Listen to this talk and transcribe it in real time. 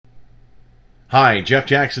Hi, Jeff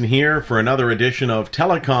Jackson here for another edition of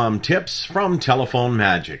Telecom Tips from Telephone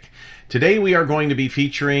Magic. Today we are going to be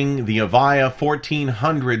featuring the Avaya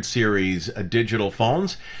 1400 series digital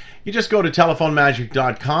phones. You just go to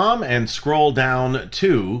telephonemagic.com and scroll down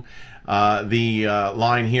to the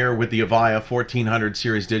line here with the Avaya 1400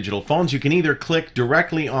 series digital phones. You can either click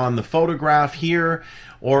directly on the photograph here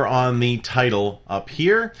or on the title up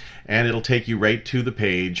here, and it'll take you right to the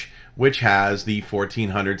page which has the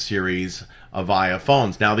 1400 series Avaya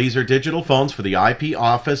phones. Now, these are digital phones for the IP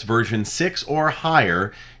Office version 6 or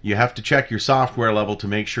higher. You have to check your software level to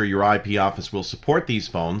make sure your IP Office will support these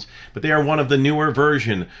phones, but they are one of the newer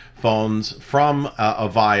version phones from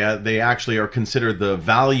Avaya. They actually are considered the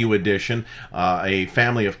value edition, a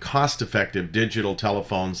family of cost-effective digital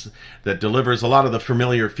telephones that delivers a lot of the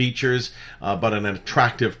familiar features, but an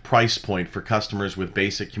attractive price point for customers with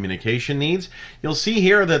basic communication needs. You'll see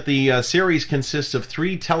here that the series consists of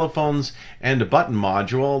 3 telephones and a button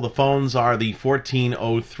module. The phones are the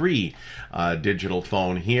 1403 digital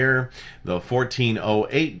phone here, the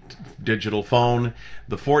 1408 digital phone,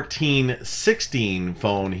 the 1416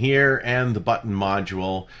 phone here, and the button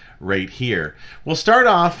module right here. We'll start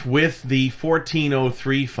off with the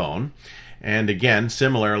 1403 phone. And again,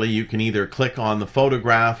 similarly, you can either click on the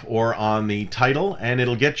photograph or on the title, and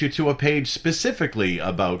it'll get you to a page specifically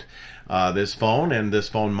about this phone and this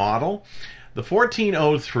phone model. The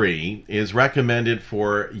 1403 is recommended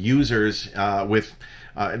for users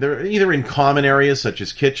they're either in common areas such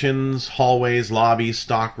as kitchens, hallways, lobbies,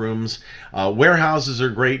 stock rooms. Warehouses are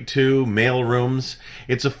great too, mail rooms.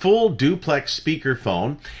 It's a full duplex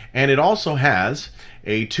speakerphone, and it also has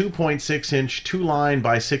a 2.6-inch 2-line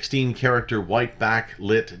by 16 character white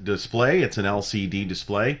backlit display. It's an LCD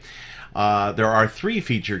display. There are 3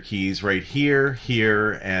 feature keys right here,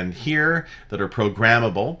 here, and here that are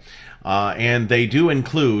programmable, and they do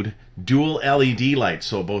include dual LED lights,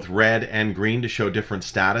 so both red and green to show different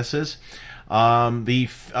statuses. The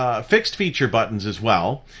fixed feature buttons as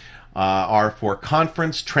well are for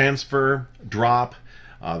conference, transfer, drop,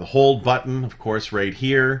 the hold button, of course, right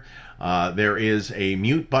here. There is a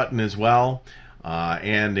mute button as well,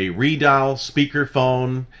 and a redial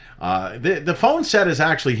speakerphone. The phone set is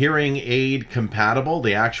actually hearing aid compatible,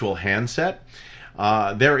 the actual handset.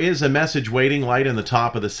 There is a message waiting light in the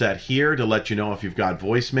top of the set here to let you know if you've got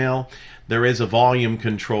voicemail. There is a volume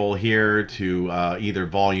control here to either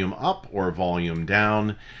volume up or volume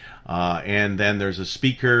down. And then there's a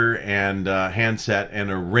speaker and handset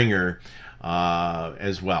and a ringer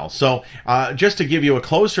as well. So just to give you a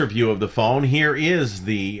closer view of the phone, here is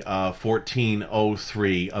the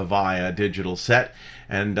 1403 Avaya digital set,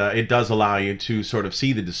 and it does allow you to sort of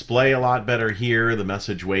see the display a lot better here, the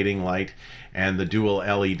message waiting light, and the dual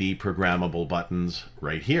LED programmable buttons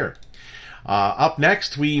right here. Up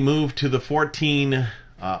next, we move to the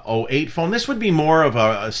 1408 phone. This would be more of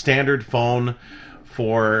a standard phone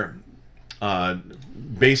for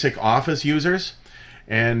basic office users.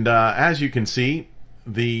 And as you can see,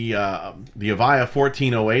 the Avaya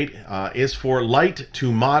 1408 is for light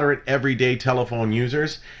to moderate everyday telephone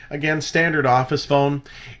users. Again, standard office phone.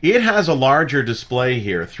 It has a larger display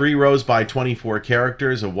here, 3 rows by 24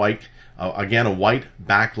 characters, a white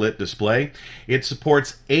backlit display. It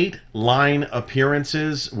supports 8 line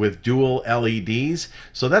appearances with dual LEDs,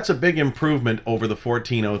 so that's a big improvement over the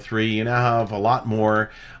 1403. You now have a lot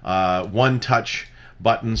more one-touch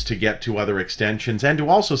buttons to get to other extensions and to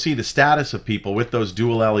also see the status of people with those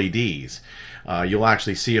dual LEDs. You'll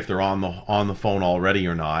actually see if they're on the phone already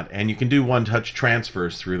or not, and you can do one-touch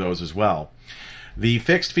transfers through those as well. The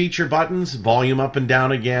fixed feature buttons, volume up and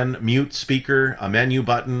down again, mute, speaker, a menu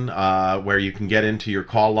button where you can get into your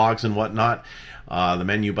call logs and whatnot. The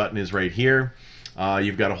menu button is right here.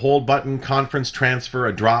 You've got a hold button, conference transfer,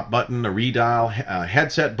 a drop button, a redial, a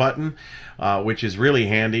headset button, which is really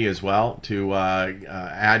handy as well to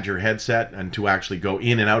add your headset and to actually go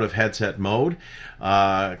in and out of headset mode.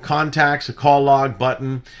 Contacts, a call log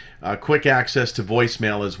button, quick access to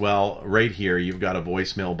voicemail as well. Right here, you've got a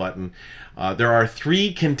voicemail button. There are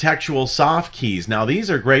 3 contextual soft keys. Now, these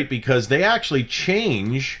are great because they actually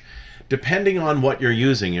change depending on what you're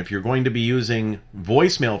using. If you're going to be using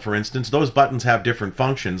voicemail, for instance, those buttons have different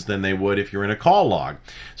functions than they would if you're in a call log.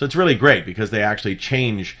 So it's really great because they actually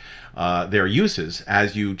change their uses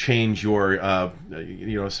as you change your,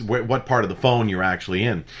 what part of the phone you're actually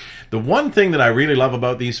in. The one thing that I really love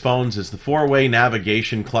about these phones is the 4-way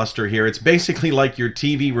navigation cluster here. It's basically like your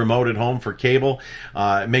TV remote at home for cable.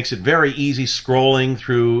 It makes it very easy scrolling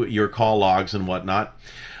through your call logs and whatnot.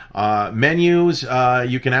 Menus,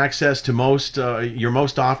 you can access to your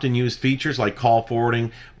most often used features like call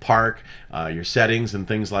forwarding, park, your settings and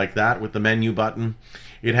things like that with the menu button.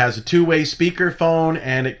 It has a two-way speakerphone,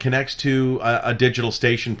 and it connects to a digital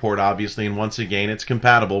station port, obviously, and once again, it's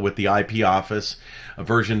compatible with the IP Office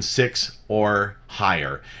version 6 or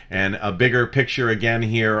higher. And a bigger picture again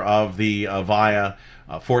here of the Avaya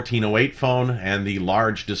 1408 phone and the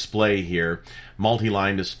large display here,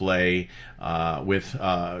 multi-line display with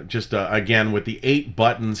again with the 8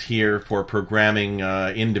 buttons here for programming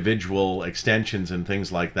individual extensions and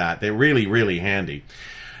things like that. They're really, really handy.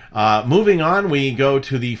 Moving on, we go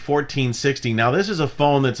to the 1460. Now, this is a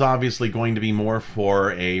phone that's obviously going to be more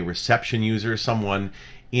for a reception user, someone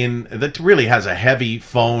that really has a heavy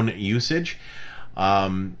phone usage.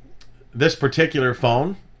 This particular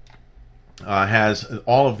phone has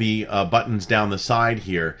all of the buttons down the side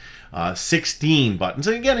here, 16 buttons.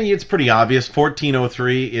 And again, it's pretty obvious.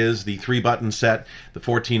 1403 is the 3-button set, the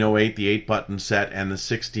 1408 the 8-button set, and the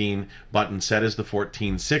 16-button set is the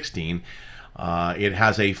 1416. It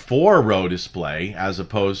has a 4-row display as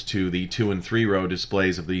opposed to the 2- and 3-row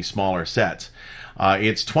displays of the smaller sets.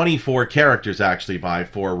 It's 24 characters actually by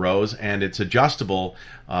 4 rows, and it's adjustable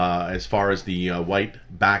as far as the white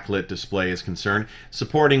backlit display is concerned,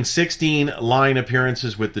 supporting 16 line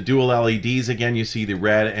appearances with the dual LEDs. Again, you see the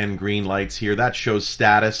red and green lights here. That shows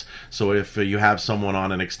status, so if you have someone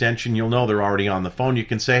on an extension, you'll know they're already on the phone. You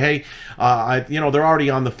can say, hey, they're already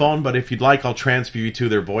on the phone, but if you'd like, I'll transfer you to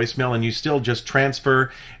their voicemail, and you still just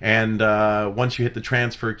transfer, and once you hit the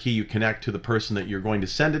transfer key, you connect to the person that you're going to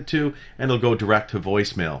send it to, and it'll go direct to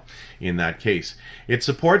voicemail in that case. It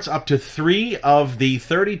supports up to 3 of the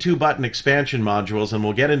 32-button expansion modules, and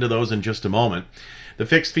we'll get into those in just a moment. The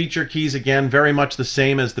fixed feature keys, again, very much the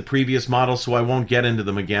same as the previous model, so I won't get into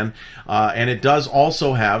them again. And it does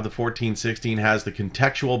also have, the 1416 has the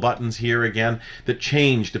contextual buttons here again that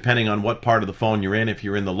change depending on what part of the phone you're in. If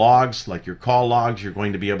you're in the logs, like your call logs, you're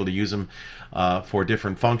going to be able to use them for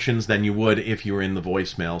different functions than you would if you were in the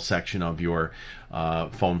voicemail section of your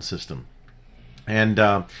phone system. And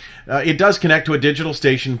it does connect to a digital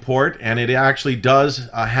station port, and it actually does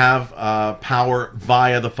have power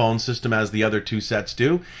via the phone system as the other 2 sets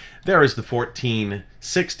do. There is the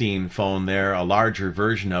 1416 phone there, a larger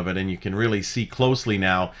version of it, and you can really see closely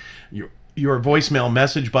now your voicemail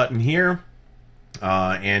message button here,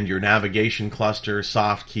 and your navigation cluster,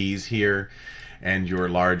 soft keys here, and your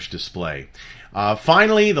large display.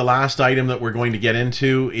 Finally, the last item that we're going to get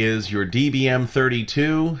into is your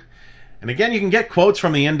DBM32. And again, you can get quotes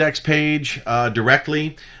from the index page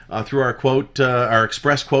directly through our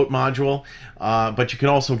express quote module, but you can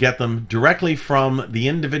also get them directly from the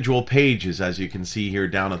individual pages, as you can see here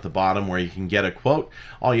down at the bottom, where you can get a quote.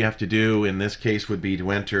 All you have to do in this case would be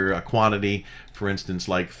to enter a quantity, for instance,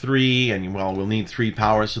 like 3, and well, we'll need 3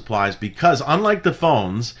 power supplies, because unlike the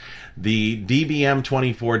phones, the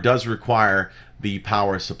DBM24 does require the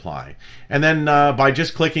power supply. And then by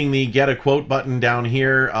just clicking the Get a Quote button down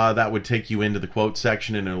here, that would take you into the quote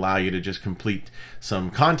section and allow you to just complete some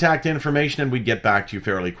contact information, and we'd get back to you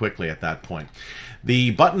fairly quickly at that point. The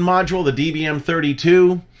button module, the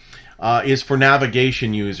DBM32, is for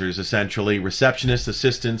navigation users, essentially, receptionists,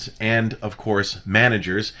 assistants, and, of course,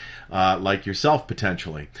 managers, like yourself,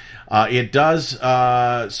 potentially. It does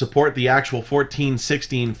support the actual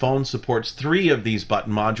 1416 phone, supports 3 of these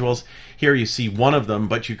button modules. Here you see one of them,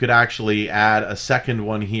 but you could actually add a second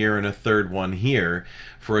one here and a third one here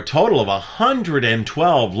for a total of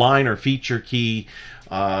 112 line or feature key,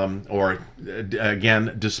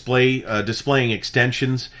 again, displaying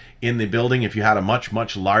extensions in the building if you had a much,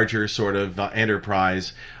 much larger sort of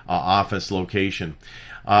enterprise office location.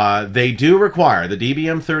 They do require, the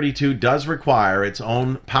DBM32 does require its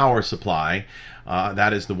own power supply.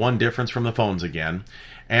 That is the one difference from the phones again.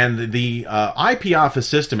 And the IP Office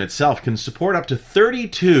system itself can support up to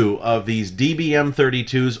 32 of these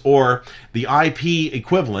DBM32s, or the IP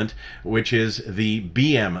equivalent, which is the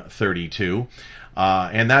BM32.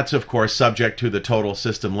 And that's, of course, subject to the total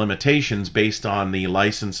system limitations based on the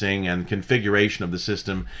licensing and configuration of the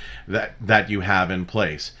system that you have in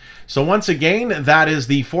place. So once again, that is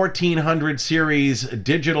the 1400 series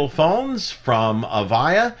digital phones from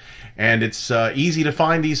Avaya. And it's easy to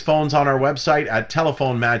find these phones on our website at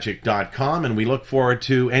telephonemagic.com, and we look forward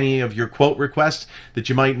to any of your quote requests that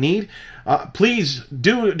you might need. Please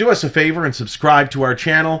do us a favor and subscribe to our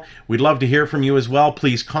channel. We'd love to hear from you as well.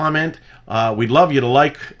 Please comment. We'd love you to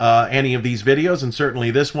like any of these videos, and certainly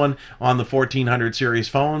this one on the 1400 series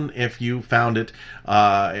phone if you found it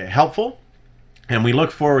helpful. And we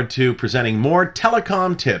look forward to presenting more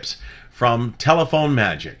telecom tips from Telephone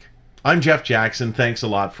Magic. I'm Jeff Jackson. Thanks a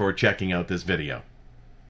lot for checking out this video.